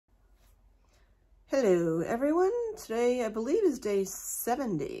Hello everyone, today I believe is day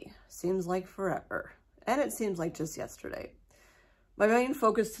 70. Seems like forever, and it seems like just yesterday. My main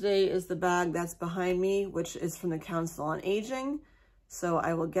focus today is the bag that's behind me, which is from the Council on Aging, so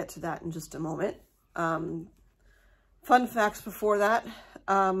I will get to that in just a moment. Fun facts before that,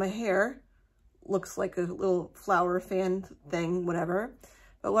 my hair looks like a little flower fan thing, whatever,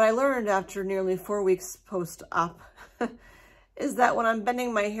 but what I learned after nearly 4 weeks post-op is that when I'm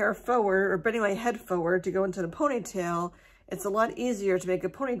bending my hair forward or bending my head forward to go into the ponytail, it's a lot easier to make a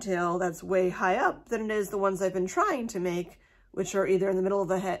ponytail that's way high up than it is the ones I've been trying to make, which are either in the middle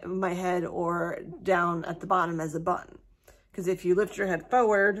of my head or down at the bottom as a bun. Because if you lift your head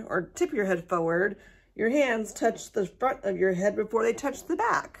forward or tip your head forward, your hands touch the front of your head before they touch the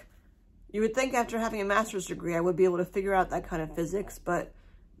back. You would think after having a master's degree, I would be able to figure out that kind of physics, but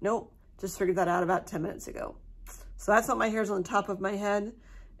nope, just figured that out about 10 minutes ago. So that's what my hair's on the top of my head.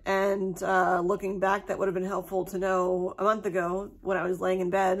 And looking back, that would have been helpful to know a month ago when I was laying in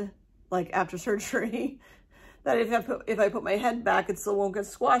bed, like after surgery, that if I put my head back, it still won't get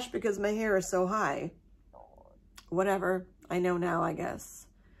squashed because my hair is so high. Whatever, I know now, I guess.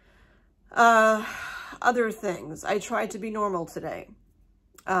 Other things, I tried to be normal today.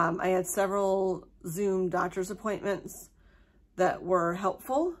 I had several Zoom doctor's appointments that were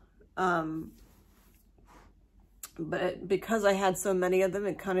helpful. But because I had so many of them,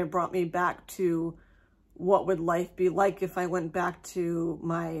 it kind of brought me back to what would life be like if I went back to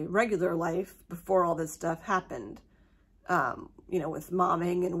my regular life before all this stuff happened, you know, with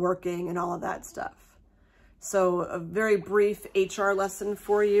momming and working and all of that stuff. So a very brief HR lesson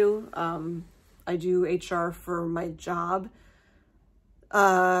for you. I do HR for my job.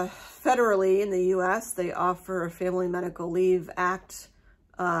 Federally in the US, they offer a Family Medical Leave Act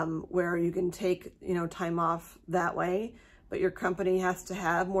where you can take, time off that way, but your company has to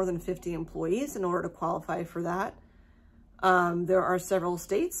have more than 50 employees in order to qualify for that. There are several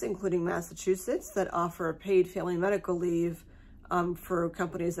states, including Massachusetts, that offer paid family medical leave for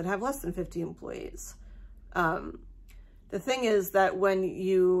companies that have less than 50 employees. The thing is that when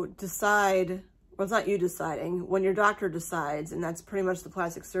you decide, well, it's not you deciding, when your doctor decides, and that's pretty much the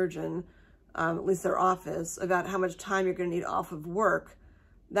plastic surgeon, at least their office, about how much time you're going to need off of work,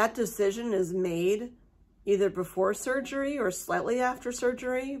 that decision is made either before surgery or slightly after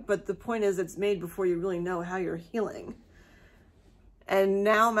surgery, but the point is it's made before you really know how you're healing. And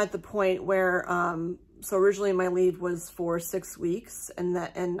now I'm at the point where, so originally my leave was for 6 weeks, and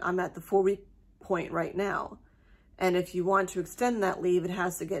I'm at the 4-week point right now. And if you want to extend that leave, it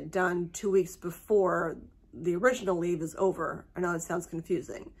has to get done 2 weeks before the original leave is over. I know it sounds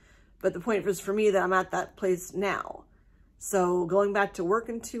confusing, but the point is for me that I'm at that place now. So going back to work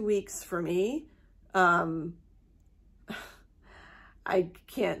in 2 weeks for me, I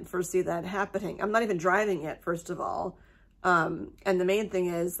can't foresee that happening. I'm not even driving yet, first of all. And the main thing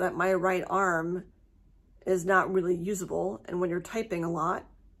is that my right arm is not really usable. And when you're typing a lot,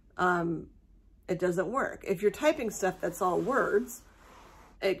 it doesn't work. If you're typing stuff that's all words,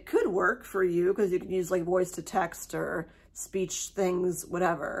 it could work for you because you can use like voice to text or speech things,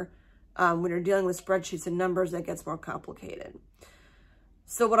 whatever. When you're dealing with spreadsheets and numbers, that gets more complicated.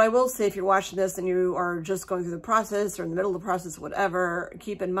 So what I will say, if you're watching this and you are just going through the process or in the middle of the process, whatever,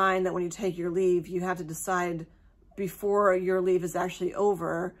 keep in mind that when you take your leave, you have to decide before your leave is actually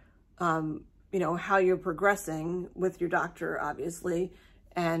over, how you're progressing with your doctor, obviously,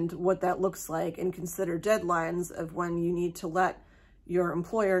 and what that looks like, and consider deadlines of when you need to let your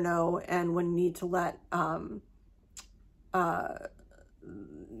employer know and when you need to let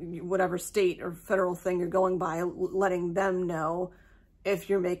whatever state or federal thing you're going by, letting them know if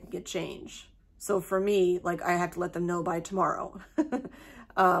you're making a change. So for me, like, I have to let them know by tomorrow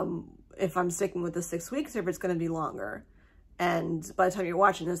if I'm sticking with the 6 weeks or if it's going to be longer. And by the time you're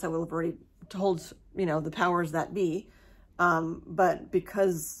watching this, I will have already told, the powers that be. But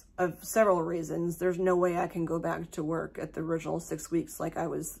because of several reasons, there's no way I can go back to work at the original 6 weeks like I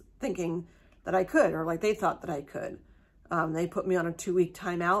was thinking that I could, or like they thought that I could. They put me on a 2-week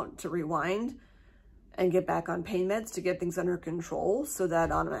timeout to rewind and get back on pain meds to get things under control. So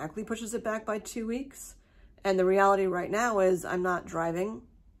that automatically pushes it back by 2 weeks. And the reality right now is I'm not driving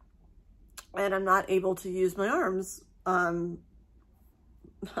and I'm not able to use my arms. I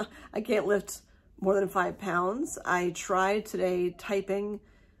can't lift more than 5 pounds. I tried today typing.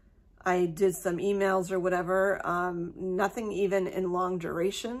 I did some emails or whatever, nothing even in long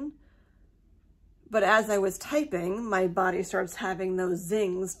duration. But as I was typing, my body starts having those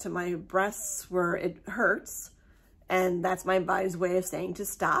zings to my breasts where it hurts. And that's my body's way of saying to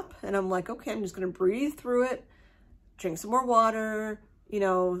stop. And I'm like, okay, I'm just going to breathe through it, drink some more water,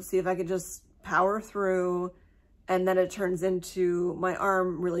 see if I could just power through, and then it turns into my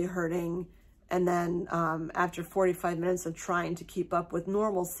arm really hurting. And then after 45 minutes of trying to keep up with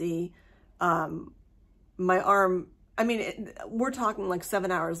normalcy, my arm, I mean, we're talking like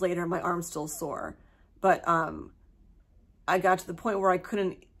 7 hours later, my arm's still sore. But I got to the point where I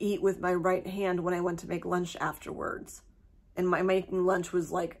couldn't eat with my right hand when I went to make lunch afterwards. And my making lunch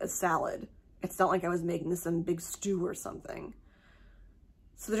was like a salad. It's not like I was making some big stew or something.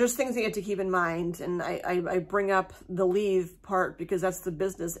 So there's things that you have to keep in mind. And I bring up the leave part because that's the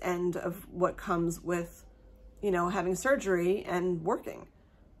business end of what comes with, you know, having surgery and working.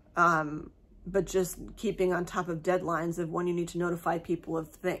 But just keeping on top of deadlines of when you need to notify people of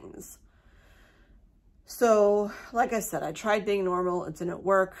things. So, like I said, I tried being normal. It didn't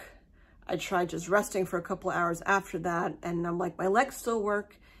work. I tried just resting for a couple hours after that. And I'm like, my legs still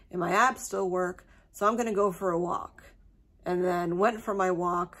work and my abs still work. So I'm going to go for a walk. And then went for my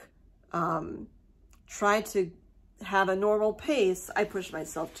walk, tried to have a normal pace. I pushed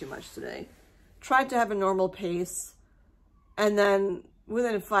myself too much today. Tried to have a normal pace. And then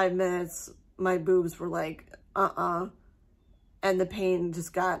within 5 minutes, my boobs were like, and the pain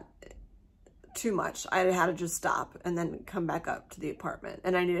just got too much. I had to just stop and then come back up to the apartment,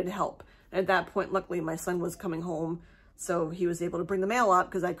 and I needed help. And at that point, luckily, my son was coming home, so he was able to bring the mail up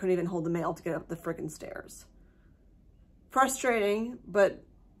because I couldn't even hold the mail to get up the frickin' stairs. Frustrating, but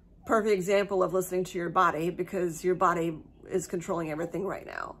perfect example of listening to your body, because your body is controlling everything right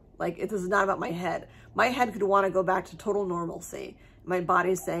now. Like, this is not about my head. My head could want to go back to total normalcy. My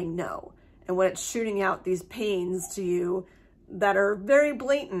body's saying no. And when it's shooting out these pains to you that are very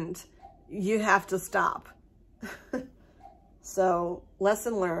blatant, you have to stop. So,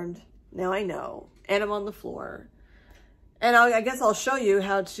 lesson learned. Now I know. And I'm on the floor. And I guess I'll show you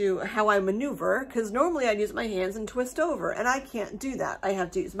how I maneuver, because normally I'd use my hands and twist over, and I can't do that. I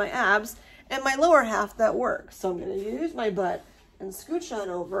have to use my abs and my lower half that works. So I'm going to use my butt and scooch on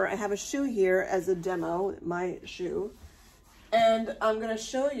over. I have a shoe here as a demo, my shoe. And I'm going to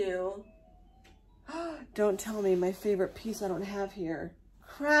show you, don't tell me my favorite piece I don't have here.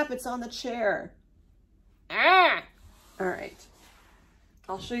 Crap, it's on the chair. Ah! All right.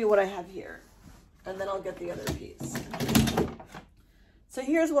 I'll show you what I have here, and then I'll get the other piece. So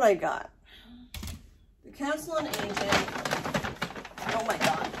here's what I got. The Council on Aging. Oh my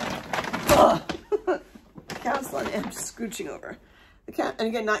God. Council on Aging, I'm just scooching over. And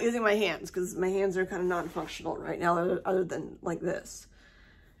again, not using my hands, because my hands are kind of non-functional right now, other than like this.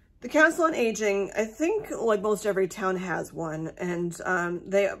 The Council on Aging, I think like most every town has one, and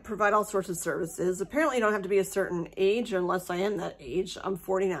they provide all sorts of services. Apparently you don't have to be a certain age unless I am that age. I'm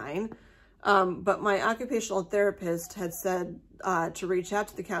 49. But my occupational therapist had said to reach out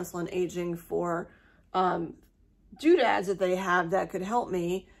to the Council on Aging for doodads that they have that could help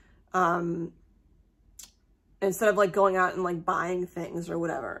me, instead of like going out and like buying things or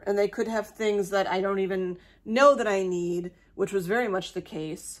whatever. And they could have things that I don't even know that I need, which was very much the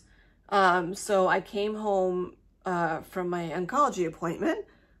case. So I came home from my oncology appointment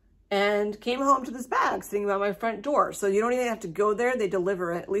and came home to this bag sitting by my front door. So you don't even have to go there. They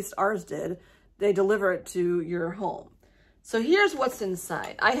deliver it. At least ours did. They deliver it to your home. So here's what's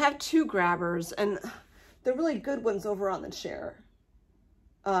inside. I have 2 grabbers, and they're really good ones over on the chair.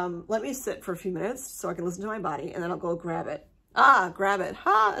 Let me sit for a few minutes so I can listen to my body, and then I'll go grab it. Grab it.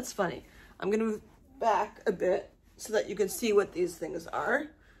 Ha, that's funny. I'm going to move back a bit so that you can see what these things are.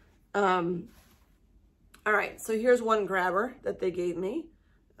 All right, so here's one grabber that they gave me.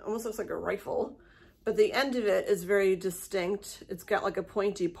 It almost looks like a rifle, but the end of it is very distinct. It's got like a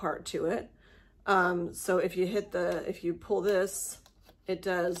pointy part to it. So if you pull this, it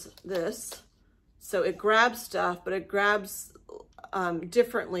does this. So it grabs stuff, but it grabs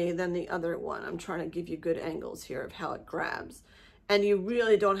differently than the other one. I'm trying to give you good angles here of how it grabs. And you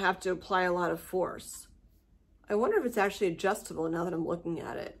really don't have to apply a lot of force. I wonder if it's actually adjustable now that I'm looking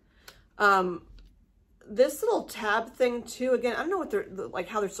at it. This little tab thing too, again, I don't know what they're like,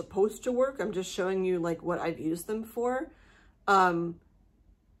 how they're supposed to work. I'm just showing you like what I've used them for.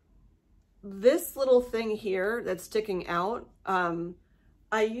 This little thing here that's sticking out,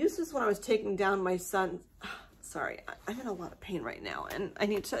 I used this when I was taking down my son. Sorry, I'm in a lot of pain right now, and I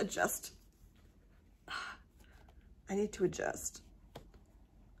need to adjust.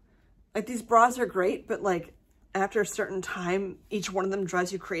 Like, these bras are great, but like after a certain time, each one of them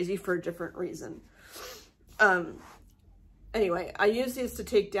drives you crazy for a different reason. Anyway, I use these to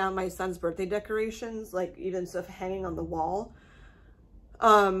take down my son's birthday decorations, like even stuff hanging on the wall.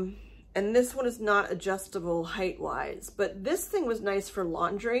 And this one is not adjustable height-wise, but this thing was nice for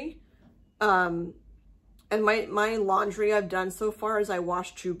laundry. And my laundry I've done so far is I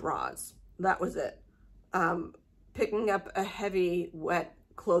washed 2 bras. that was it. Picking up a heavy, wet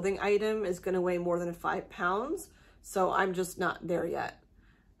clothing item is going to weigh more than 5 pounds. So I'm just not there yet.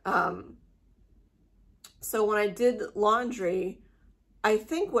 So when I did laundry, I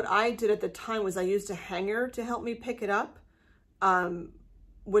think what I did at the time was I used a hanger to help me pick it up,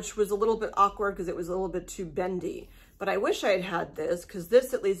 which was a little bit awkward because it was a little bit too bendy. But I wish I had had this, because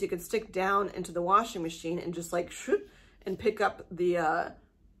this at least you could stick down into the washing machine and just like shoot and pick up the,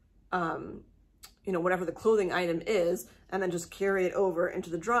 you know, whatever the clothing item is, and then just carry it over into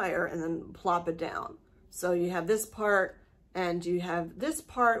the dryer and then plop it down. So you have this part and you have this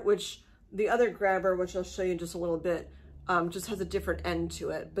part, which the other grabber, which I'll show you in just a little bit, just has a different end to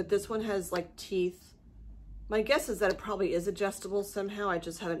it. But this one has like teeth. My guess is that it probably is adjustable somehow. I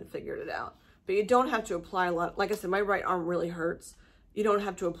just haven't figured it out. But you don't have to apply a lot. Like I said, my right arm really hurts. You don't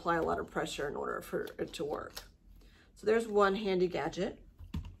have to apply a lot of pressure in order for it to work. So there's one handy gadget.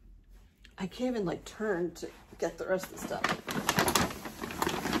 I can't even like turn to get the rest of the stuff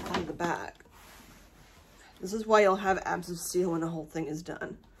out of the bag. This is why you'll have abs of steel when the whole thing is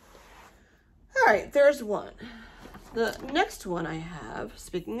done. All right, there's one. The next one I have,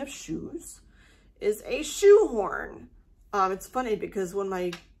 speaking of shoes, is a shoehorn. It's funny because when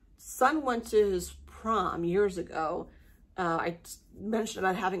my son went to his prom years ago, I mentioned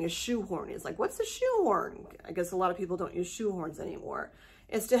about having a shoehorn. He's like, what's a shoehorn? I guess a lot of people don't use shoehorns anymore.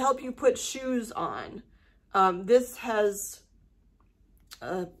 It's to help you put shoes on. This has,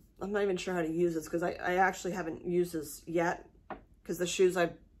 I'm not even sure how to use this because I actually haven't used this yet, because the shoes I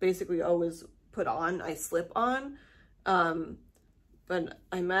basically always put on, I slip on. But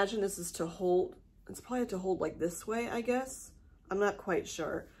I imagine this is to hold, it's probably to hold like this way, I guess. I'm not quite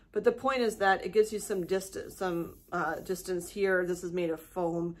sure. But the point is that it gives you some distance, distance here. This is made of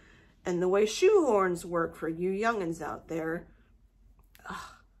foam. And the way shoehorns work for you youngins out there,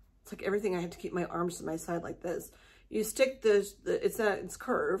 it's like everything I have to keep my arms to my side like this. You stick this, it's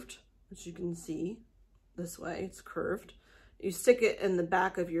curved, which you can see this way, it's curved. You stick it in the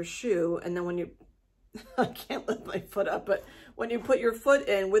back of your shoe, and then when you, I can't lift my foot up, but when you put your foot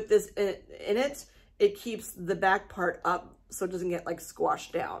in with this in it, it keeps the back part up so it doesn't get like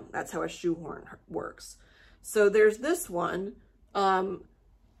squashed down. That's how a shoehorn works. So there's this one.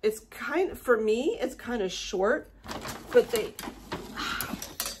 It's kind of, for me, it's kind of short, but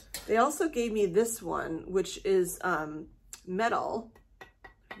they also gave me this one, which is metal.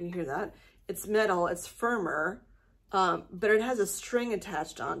 You can hear that. It's metal, it's firmer, but it has a string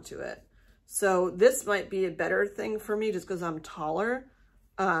attached onto it. So this might be a better thing for me just because I'm taller.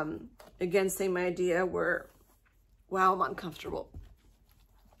 Again, same idea where, wow, I'm uncomfortable.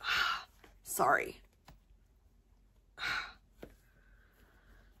 Sorry.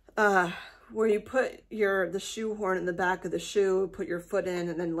 Where you put the shoehorn in the back of the shoe, put your foot in,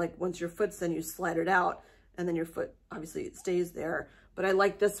 and then like once your foot's in, you slide it out, and then your foot, obviously it stays there. But I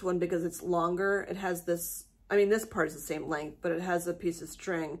like this one because it's longer. It has this, I mean, this part is the same length, but it has a piece of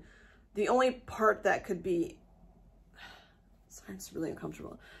string. The only part that could be, sorry, it's really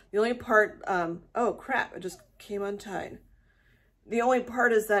uncomfortable. The only part, oh crap, it just came untied. The only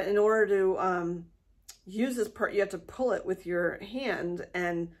part is that in order to use this part, you have to pull it with your hand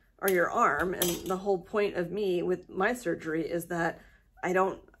or your arm. And the whole point of me with my surgery is that I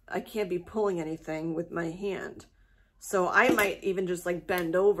can't be pulling anything with my hand. So I might even just like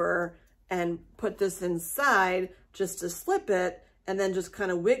bend over and put this inside just to slip it, and then just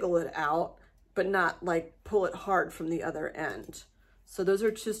kind of wiggle it out, but not like pull it hard from the other end. So those are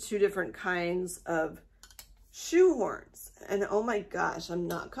just two different kinds of shoehorns. And oh my gosh, I'm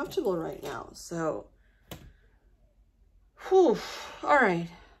not comfortable right now. So, whew, all right.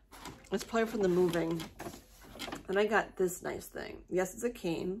 Let's play from the moving. And I got this nice thing. Yes, it's a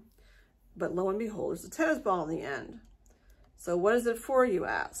cane, but lo and behold, there's a tennis ball in the end. So what is it for, you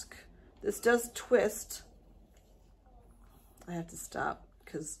ask? This does twist. I have to stop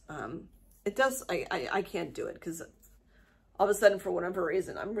because it does, I can't do it because all of a sudden, for whatever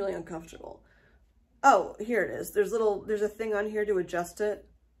reason, I'm really uncomfortable. Oh, here it is. There's a thing on here to adjust it.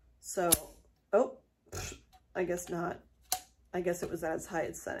 So, oh, I guess not. I guess it was at its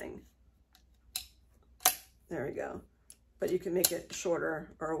highest setting. There we go. But you can make it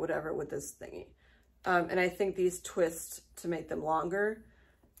shorter or whatever with this thingy. And I think these twist to make them longer.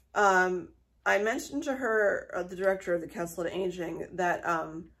 I mentioned to her, the director of the Council on Aging, that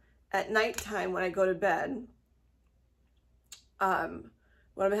at nighttime when I go to bed,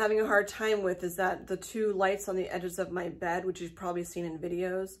 what I'm having a hard time with is that the two lights on the edges of my bed, which you've probably seen in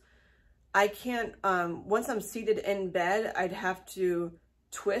videos, I can't, once I'm seated in bed, I'd have to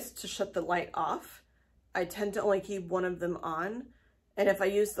twist to shut the light off. I tend to only keep one of them on. And if I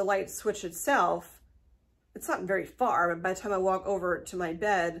use the light switch itself, it's not very far, but by the time I walk over to my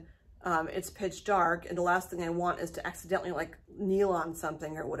bed, it's pitch dark, and the last thing I want is to accidentally like kneel on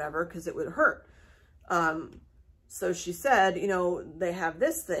something or whatever, because it would hurt. So she said, you know, they have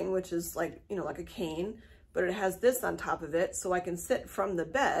this thing, which is like, you know, like a cane, but it has this on top of it, so I can sit from the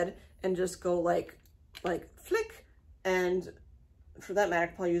bed and just go like flick, and for that matter, I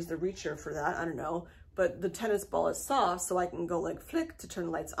could probably use the reacher for that, I don't know, but the tennis ball is soft, so I can go like flick to turn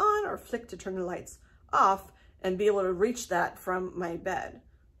the lights on or flick to turn the lights off and be able to reach that from my bed.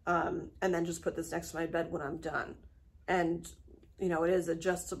 And then just put this next to my bed when I'm done. And, you know, it is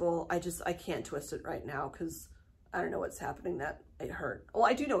adjustable. I can't twist it right now because I don't know what's happening that it hurt. Well,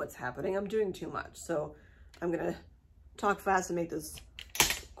 I do know what's happening. I'm doing too much. So I'm going to talk fast and make this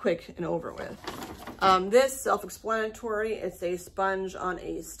quick and over with. This, self-explanatory, it's a sponge on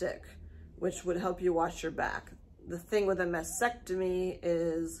a stick, which would help you wash your back. The thing with a mastectomy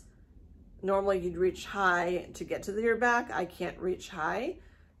is normally you'd reach high to get to your back. I can't reach high.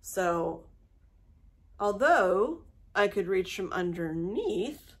 So although I could reach from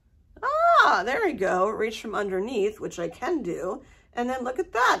underneath, there we go, reach from underneath, which I can do. And then look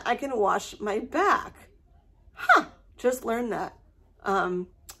at that, I can wash my back. Just learned that. Well,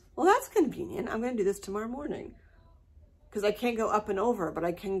 that's convenient. I'm gonna do this tomorrow morning because I can't go up and over, but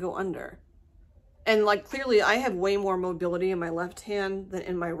I can go under. And like clearly I have way more mobility in my left hand than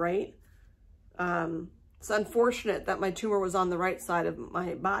in my right. It's unfortunate that my tumor was on the right side of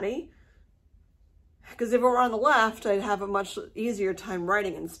my body, because if it were on the left, I'd have a much easier time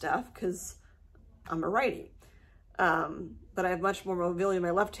writing and stuff because I'm a righty. But I have much more mobility in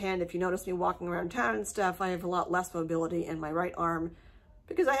my left hand. If you notice me walking around town and stuff, I have a lot less mobility in my right arm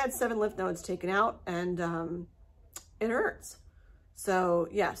because I had 7 lymph nodes taken out, and it hurts. So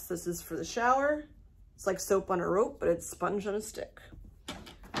yes, this is for the shower. It's like soap on a rope, but it's sponge on a stick.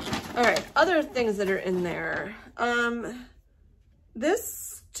 All right, other things that are in there.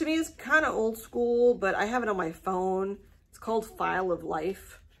 This to me is kind of old school, but I have it on my phone. It's called File of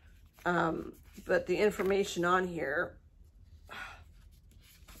Life. But the information on here,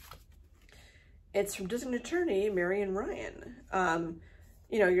 it's from District Attorney Marion Ryan.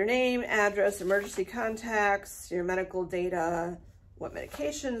 You know, your name, address, emergency contacts, your medical data, what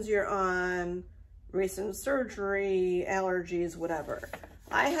medications you're on, recent surgery, allergies, whatever.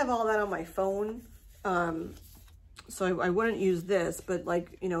 I have all that on my phone, so I wouldn't use this, but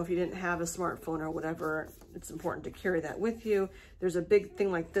like, you know, if you didn't have a smartphone or whatever, it's important to carry that with you. There's a big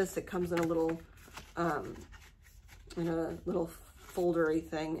thing like this that comes in a little foldery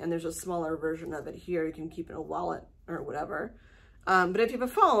thing, and there's a smaller version of it here. You can keep in a wallet or whatever. But if you have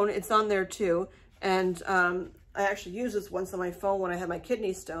a phone, it's on there too. And I actually use this once on my phone when I had my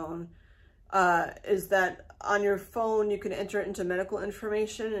kidney stone, is that on your phone, you can enter it into medical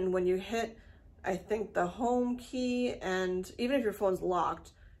information. And when you hit, I think, the home key, and even if your phone's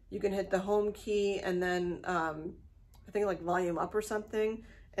locked, you can hit the home key and then I think like volume up or something.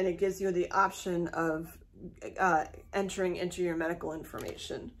 And it gives you the option of entering into your medical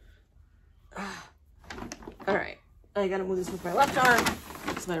information. All right, I gotta move this with my left arm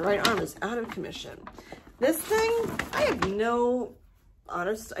because my right arm is out of commission. This thing, I have no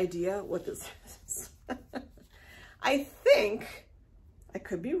honest idea what this is. I think, I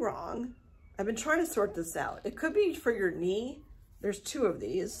could be wrong. I've been trying to sort this out. It could be for your knee. There's 2 of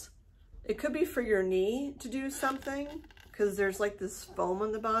these. It could be for your knee to do something because there's like this foam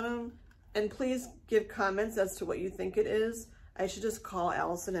on the bottom. And please give comments as to what you think it is. I should just call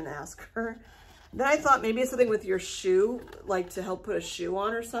Allison and ask her. Then I thought maybe it's something with your shoe, like to help put a shoe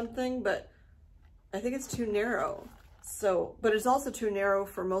on or something, but I think it's too narrow. So, but it's also too narrow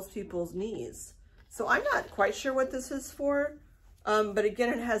for most people's knees. So I'm not quite sure what this is for. But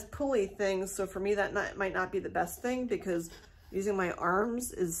again, it has pulley things. So for me, that might not be the best thing because using my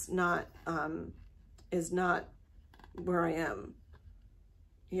arms is not where I am.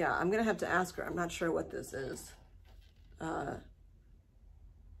 Yeah, I'm gonna have to ask her. I'm not sure what this is. Yeah,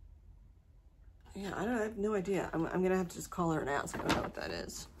 I have no idea. I'm gonna have to just call her and ask. I don't know what that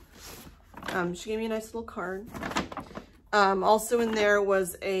is. She gave me a nice little card. Also in there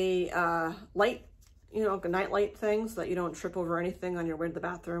was a light, you know, like a night light thing so that you don't trip over anything on your way to the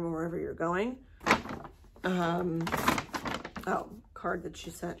bathroom or wherever you're going. Oh, card that she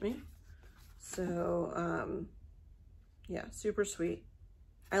sent me. So, yeah, super sweet.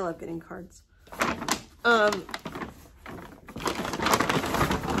 I love getting cards.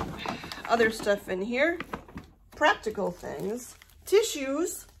 Other stuff in here, practical things,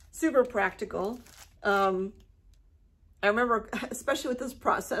 tissues, super practical. I remember, especially with this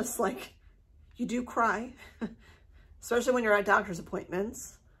process, like, you do cry. especially when you're at doctor's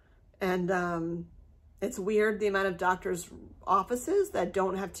appointments. And it's weird the amount of doctors' offices that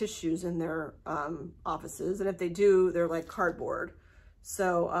don't have tissues in their offices. And if they do, they're like cardboard.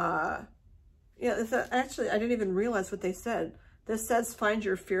 So, yeah, actually, I didn't even realize what they said. This says, find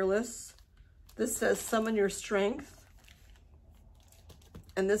your fearless. This says, summon your strength.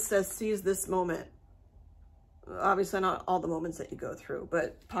 And this says, seize this moment. Obviously, not all the moments that you go through,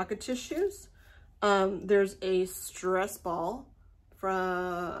 but pocket tissues. There's a stress ball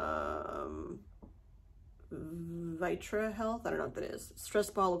from Vitra Health. I don't know what that is. Stress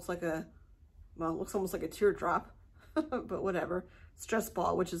ball looks like a, well, it looks almost like a teardrop, but whatever. Stress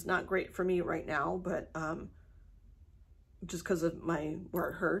ball, which is not great for me right now, but just because of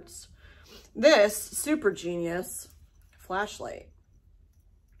where it hurts. This super genius flashlight,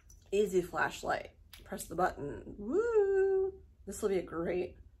 easy flashlight. Press the button. Woo! This will be a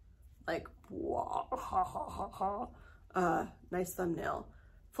great, like, nice thumbnail.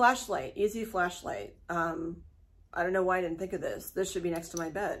 Flashlight, easy flashlight. I don't know why I didn't think of this. This should be next to my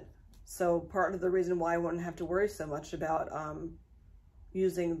bed. So part of the reason why I wouldn't have to worry so much about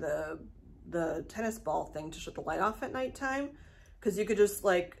using the tennis ball thing to shut the light off at nighttime, because you could just,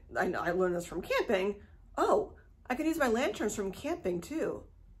 like, I learned this from camping. Oh, I could use my lanterns from camping too.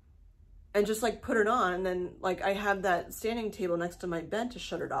 And just like put it on, and then like I have that standing table next to my bed to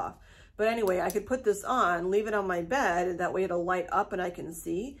shut it off. But anyway, I could put this on, leave it on my bed, and that way it'll light up and I can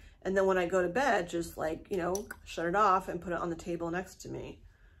see. And then when I go to bed, just like, you know, shut it off and put it on the table next to me.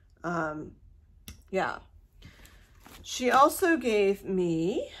 Yeah. She also gave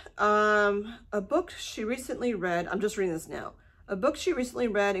me a book she recently read. I'm just reading this now. A book she recently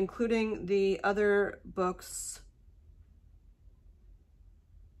read, including the other books.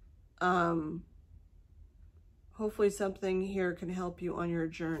 Hopefully something here can help you on your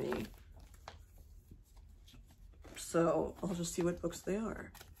journey. So I'll just see what books they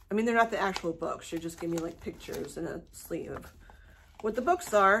are. I mean, they're not the actual books. She just gave me like pictures in a sleeve of what the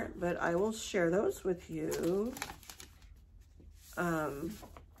books are, but I will share those with you.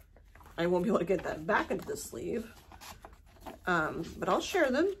 I won't be able to get that back into the sleeve, but I'll share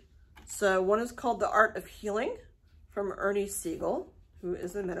them. So one is called The Art of Healing from Ernie Siegel, who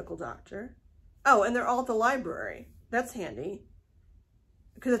is a medical doctor. Oh, and they're all at the library. That's handy.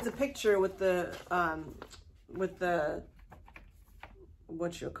 Because it's a picture with the,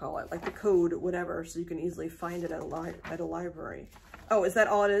 what you call it, like the code, whatever, so you can easily find it at a library. Oh, is that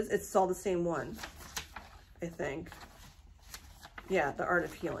all it is? It's all the same one, I think. Yeah, The Art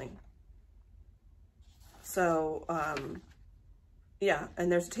of Healing. So, yeah,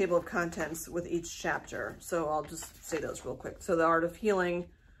 and there's a table of contents with each chapter. So I'll just say those real quick. So The Art of Healing,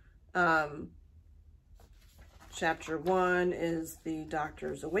 chapter 1 is The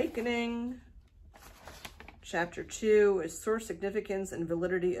Doctor's Awakening. Chapter 2 is Source, Significance, and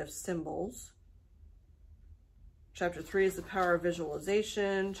Validity of Symbols. Chapter 3 is The Power of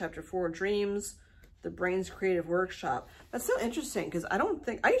Visualization. Chapter 4, Dreams, The Brain's Creative Workshop. That's so interesting because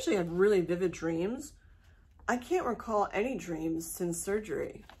I usually have really vivid dreams. I can't recall any dreams since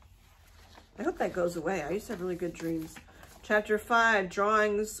surgery. I hope that goes away. I used to have really good dreams. Chapter 5,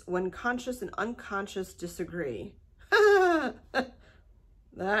 Drawings When Conscious and Unconscious Disagree.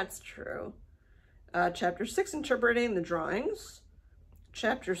 That's true. Chapter 6, Interpreting the Drawings.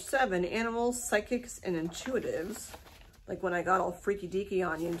 Chapter 7, Animals, Psychics, and Intuitives. Like when I got all freaky deaky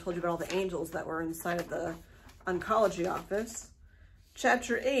on you and told you about all the angels that were inside of the oncology office.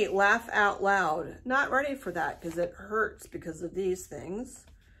 Chapter 8, Laugh Out Loud. Not ready for that because it hurts because of these things.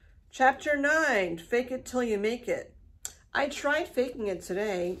 Chapter 9, Fake It Till You Make It. I tried faking it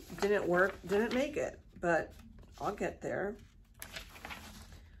today. Didn't work, didn't make it, but I'll get there.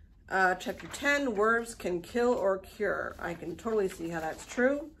 Chapter 10, Words Can Kill or Cure. I can totally see how that's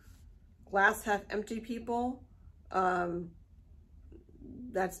true. Glass half empty people.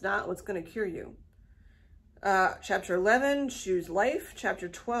 That's not what's going to cure you. Chapter 11, Choose Life. Chapter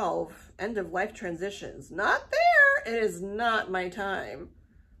 12, End of Life Transitions. Not there. It is not my time.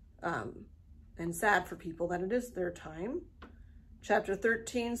 And sad for people that it is their time. Chapter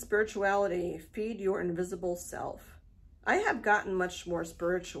 13, Spirituality. Feed Your Invisible Self. I have gotten much more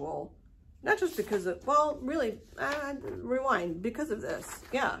spiritual. Not just because of, well, really, rewind, because of this.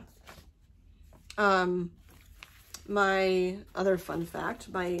 Yeah. My other fun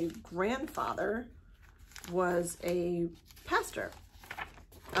fact, my grandfather was a pastor.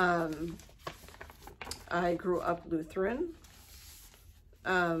 I grew up Lutheran.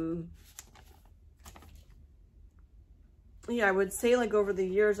 Yeah, I would say like over the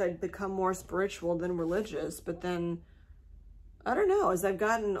years I'd become more spiritual than religious, but then I don't know, as I've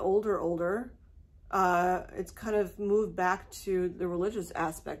gotten older, It's kind of moved back to the religious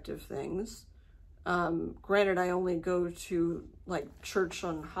aspect of things. Granted, I only go to like church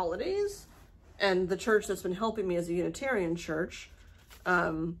on holidays, and the church that's been helping me is a Unitarian church.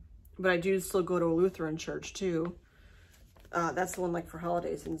 But I do still go to a Lutheran church too. That's the one like for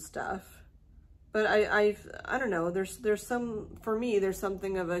holidays and stuff. But I don't know, there's some, for me, there's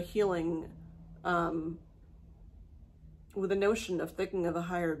something of a healing, with the notion of thinking of a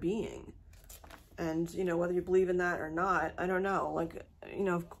higher being. And, you know, whether you believe in that or not, I don't know. Like, you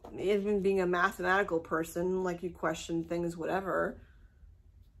know, even being a mathematical person, like you question things, whatever.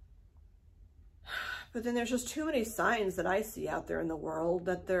 But then there's just too many signs that I see out there in the world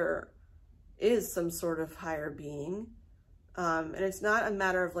that there is some sort of higher being. And it's not a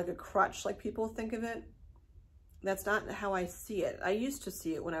matter of like a crutch like people think of it. That's not how I see it. I used to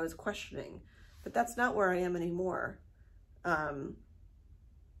see it when I was questioning, but that's not where I am anymore. And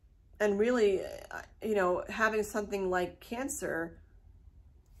really, you know, having something like cancer,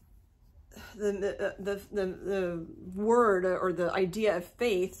 the word or the idea of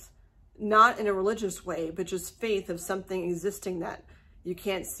faith, not in a religious way, but just faith of something existing that you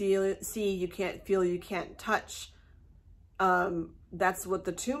can't see, you can't feel, you can't touch. That's what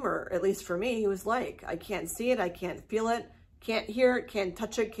the tumor, at least for me, was like. I can't see it, I can't feel it, can't hear it, can't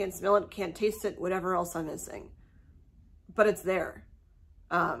touch it, can't smell it, can't taste it, whatever else I'm missing. But it's there.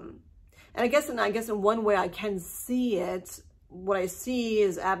 And I guess in one way I can see it. What I see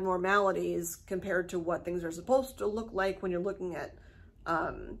is abnormalities compared to what things are supposed to look like when you're looking at,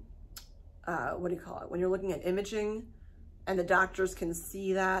 what do you call it? When you're looking at imaging, and the doctors can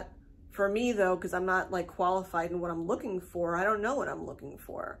see that. For me though, because I'm not like qualified in what I'm looking for, I don't know what I'm looking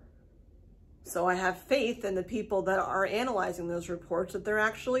for. So I have faith in the people that are analyzing those reports that they're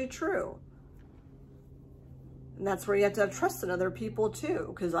actually true. And that's where you have to have trust in other people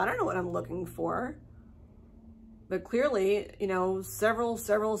too, because I don't know what I'm looking for. But clearly, you know, several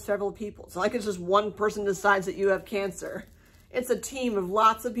people. It's not like it's just one person decides that you have cancer. It's a team of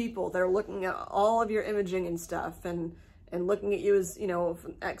lots of people that are looking at all of your imaging and stuff and looking at you as, you know,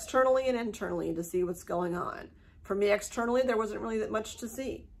 externally and internally to see what's going on. For me, externally, there wasn't really that much to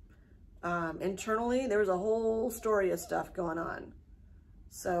see. Internally, there was a whole story of stuff going on.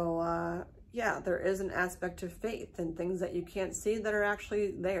 So, yeah, there is an aspect of faith and things that you can't see that are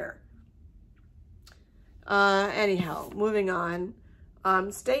actually there. Anyhow, moving on.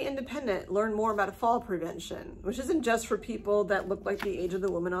 Stay independent, learn more about fall prevention, which isn't just for people that look like the age of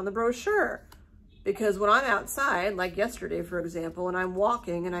the woman on the brochure. Because when I'm outside, like yesterday, for example, and I'm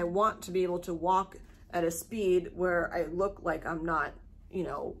walking and I want to be able to walk at a speed where I look like I'm not, you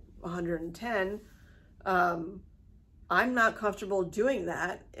know, 110, I'm not comfortable doing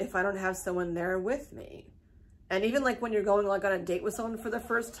that if I don't have someone there with me. And even like when you're going like on a date with someone for the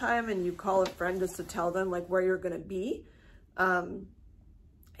first time and you call a friend just to tell them like where you're going to be,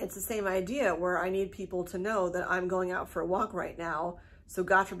 it's the same idea where I need people to know that I'm going out for a walk right now. So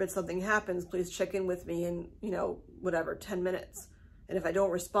God forbid something happens, please check in with me in, you know, whatever, 10 minutes. And if I don't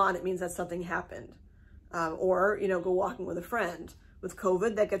respond, it means that something happened. Or, you know, go walking with a friend. With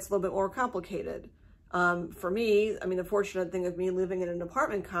COVID, that gets a little bit more complicated. For me, I mean, the fortunate thing of me living in an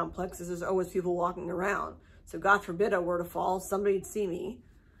apartment complex is there's always people walking around. So God forbid I were to fall, somebody'd see me.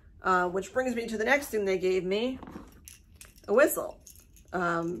 Which brings me to the next thing they gave me, a whistle.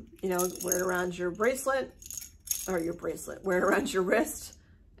 You know, wear it around your bracelet, or your bracelet, wear it around your wrist.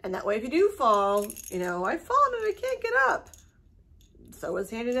 And that way, if you do fall, you know, I've fallen and I can't get up. So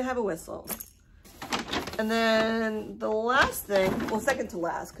it's handy to have a whistle. And then the last thing, well, second to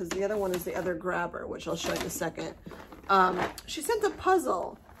last, because the other one is the other grabber, which I'll show you in a second. She sent a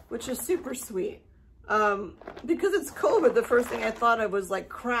puzzle, which is super sweet. Because it's COVID, the first thing I thought of was like,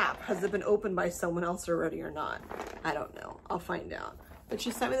 crap, has it been opened by someone else already or not? I don't know. I'll find out. But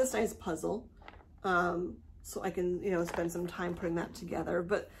she sent me this nice puzzle. So I can, you know, spend some time putting that together.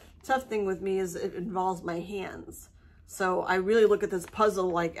 But tough thing with me is it involves my hands. So I really look at this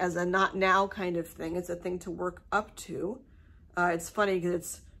puzzle like as a not now kind of thing. It's a thing to work up to. It's funny because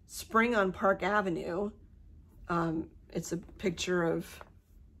it's spring on Park Avenue. It's a picture of,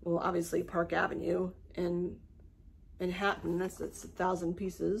 well, obviously Park Avenue in Manhattan. That's 1,000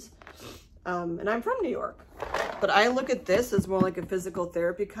 pieces. And I'm from New York. But I look at this as more like a physical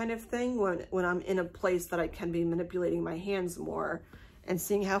therapy kind of thing when I'm in a place that I can be manipulating my hands more and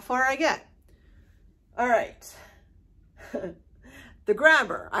seeing how far I get. All right. The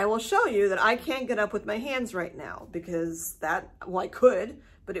grabber. I will show you that I can't get up with my hands right now because that, well, I could,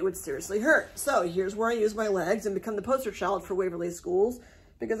 but it would seriously hurt. So here's where I use my legs and become the poster child for Waverly Schools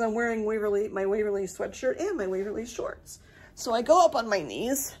because I'm wearing my Waverly sweatshirt and my Waverly shorts. So I go up on my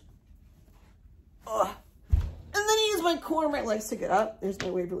knees. Ugh. And then I use my core and my legs to get up. There's my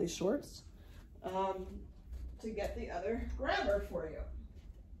Waverly shorts to get the other grabber for you.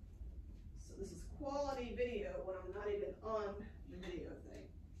 So this is quality video when I'm not even on the video thing.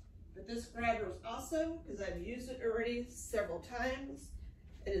 But this grabber is awesome because I've used it already several times.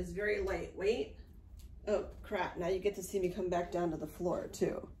 It is very lightweight. Oh crap, now you get to see me come back down to the floor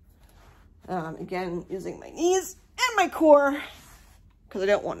too. Again, using my knees and my core because I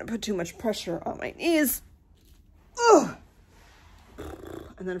don't want to put too much pressure on my knees. Ugh.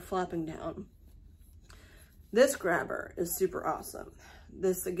 And then flapping down. This grabber is super awesome.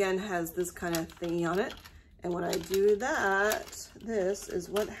 This again has this kind of thingy on it. And when I do that, this is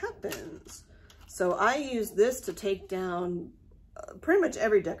what happens. So I use this to take down pretty much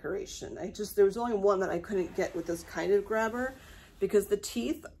every decoration. There was only one that I couldn't get with this kind of grabber because the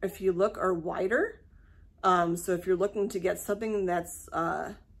teeth, if you look, are wider. So if you're looking to get something that's,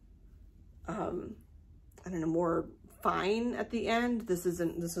 I don't know, more fine at the end, this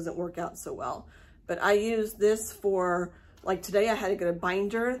doesn't work out so well. But I use this for, like today I had to get a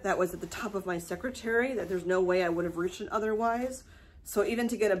binder that was at the top of my secretary that there's no way I would have reached it otherwise. So even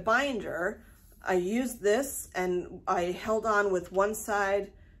to get a binder, I used this and I held on with one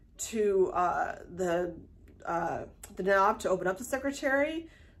side to the knob to open up the secretary.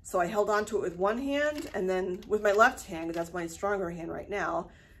 So I held on to it with one hand and then with my left hand, because that's my stronger hand right now.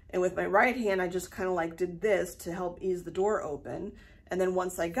 And with my right hand, I just kind of like did this to help ease the door open. And then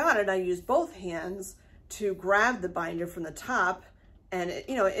once I got it, I used both hands to grab the binder from the top, and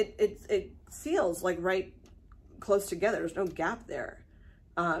it seals like right close together. There's no gap there.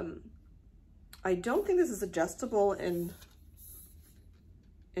 I don't think this is adjustable in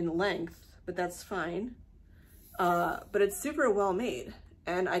length, but that's fine. But it's super well made,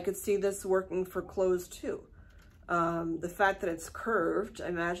 and I could see this working for clothes too. The fact that it's curved, I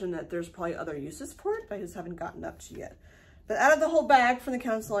imagine that there's probably other uses for it, but I just haven't gotten up to yet. But out of the whole bag from the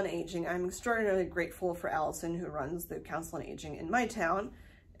Council on Aging, I'm extraordinarily grateful for Allison, who runs the Council on Aging in my town,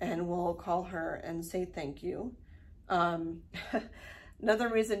 and we'll call her and say thank you. Another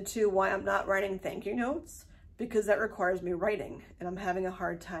reason too why I'm not writing thank you notes, because that requires me writing, and I'm having a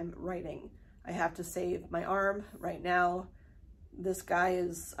hard time writing. I have to save my arm right now. This guy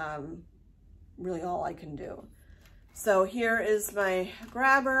is really all I can do. So here is my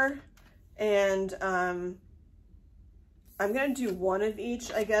grabber, and I'm gonna do one of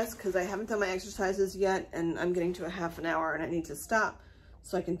each, I guess, because I haven't done my exercises yet, and I'm getting to a half an hour and I need to stop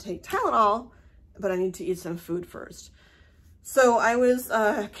so I can take Tylenol, but I need to eat some food first. So I was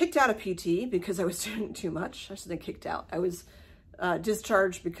kicked out of PT because I was doing too much. I shouldn't have kicked out. I was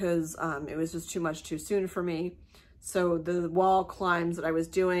discharged because it was just too much too soon for me. So the wall climbs that I was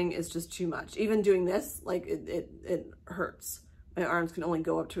doing is just too much. Even doing this, like it hurts. My arms can only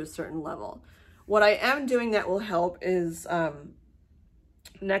go up to a certain level. What I am doing that will help is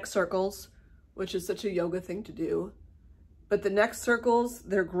neck circles, which is such a yoga thing to do. But the neck circles,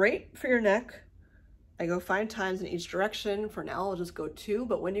 they're great for your neck. I go 5 times in each direction. For now, I'll just go 2.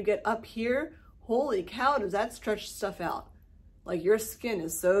 But when you get up here, holy cow, does that stretch stuff out. Like your skin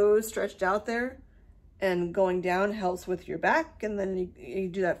is so stretched out there, and going down helps with your back. And then you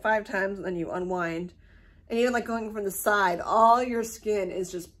do that 5 times and then you unwind. And even like going from the side, all your skin is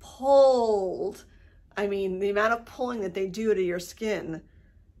just pulled. I mean, the amount of pulling that they do to your skin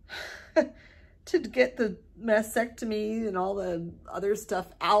to get the mastectomy and all the other stuff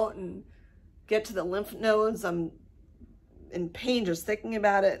out and get to the lymph nodes. I'm in pain just thinking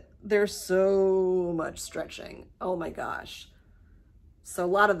about it. There's so much stretching. Oh my gosh. So a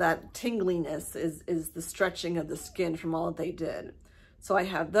lot of that tingliness is the stretching of the skin from all that they did. So I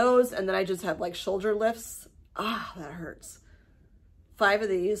have those, and then I just have like shoulder lifts. Ah, that hurts. 5 of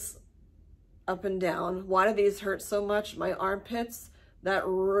these up and down. Why do these hurt so much? My armpits, that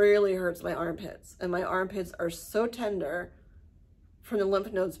really hurts my armpits. And my armpits are so tender from the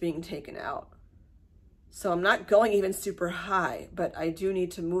lymph nodes being taken out. So I'm not going even super high, but I do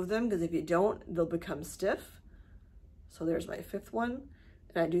need to move them because if you don't, they'll become stiff. So there's my 5th one.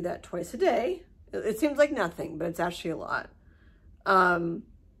 And I do that twice a day. It seems like nothing, but it's actually a lot.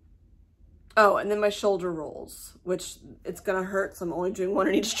 Oh, and then my shoulder rolls, which it's gonna hurt, so I'm only doing 1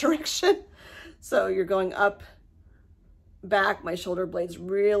 in each direction. So you're going up, back, my shoulder blades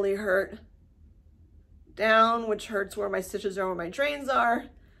really hurt. Down, which hurts where my stitches are, where my drains are.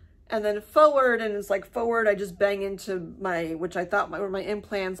 And then forward, and it's like forward, I just bang into my, which I thought were my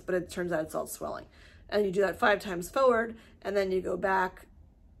implants, but it turns out it's all swelling. And you do that 5 times forward, and then you go back,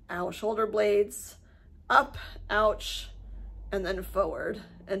 ow, shoulder blades, up, ouch, and then forward,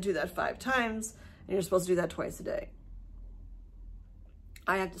 and do that 5 times, and you're supposed to do that twice a day.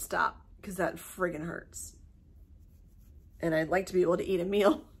 I have to stop because that friggin' hurts. And I'd like to be able to eat a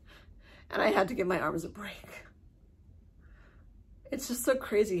meal, and I had to give my arms a break. It's just so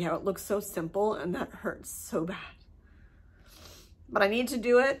crazy how it looks so simple and that hurts so bad. But I need to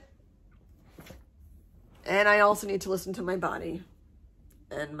do it. And I also need to listen to my body.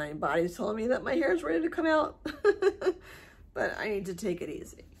 And my body's telling me that my hair is ready to come out. But I need to take it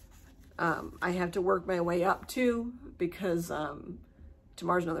easy. I have to work my way up too, because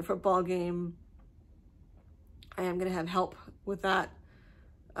tomorrow's another football game. I am gonna have help with that.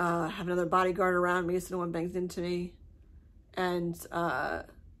 Have another bodyguard around me so no one bangs into me. And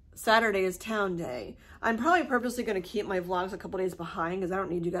Saturday is town day. I'm probably purposely gonna keep my vlogs a couple days behind because I don't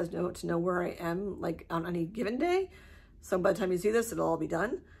need you guys to know where I am like on any given day. So by the time you see this, it'll all be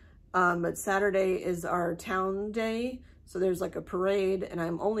done. But Saturday is our town day. So there's like a parade, and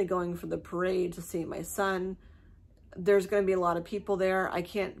I'm only going for the parade to see my son. There's gonna be a lot of people there. I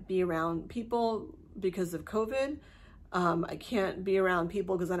can't be around people because of COVID. I can't be around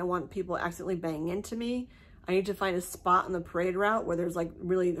people because I don't want people accidentally banging into me. I need to find a spot on the parade route where there's like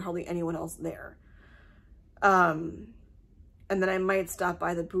really hardly anyone else there. And then I might stop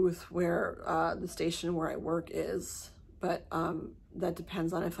by the booth where the station where I work is, but that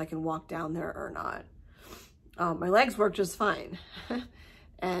depends on if I can walk down there or not. My legs work just fine.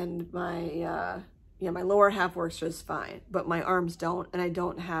 And my lower half works just fine, but my arms don't, and I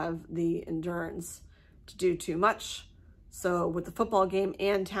don't have the endurance to do too much. So with the football game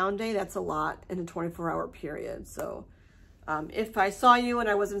and town day, that's a lot in a 24-hour period. So if I saw you and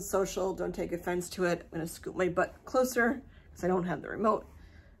I wasn't social, don't take offense to it. I'm gonna scoot my butt closer because I don't have the remote.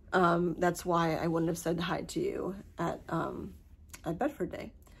 That's why I wouldn't have said hi to you at Bedford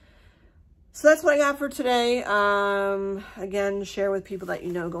Day. So that's what I got for today. Again, share with people that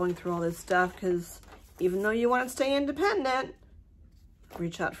you know going through all this stuff, because even though you want to stay independent,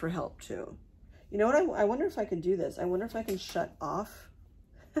 reach out for help too. You know what? I wonder if I could do this. I wonder if I can shut off,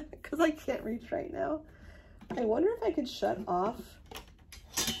 because I can't reach right now. I wonder if I could shut off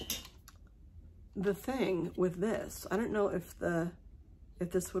the thing with this. I don't know if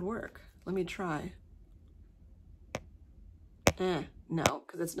this would work. Let me try. No,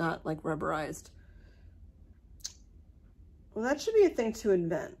 because it's not like rubberized. Well, that should be a thing to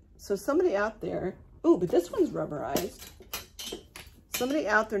invent. So somebody out there, ooh, but this one's rubberized. Somebody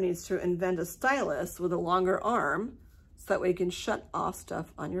out there needs to invent a stylus with a longer arm so that way you can shut off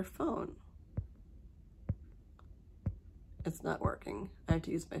stuff on your phone. It's not working. I have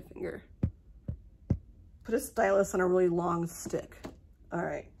to use my finger. Put a stylus on a really long stick. All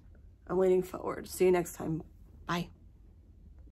right, I'm leaning forward. See you next time. Bye.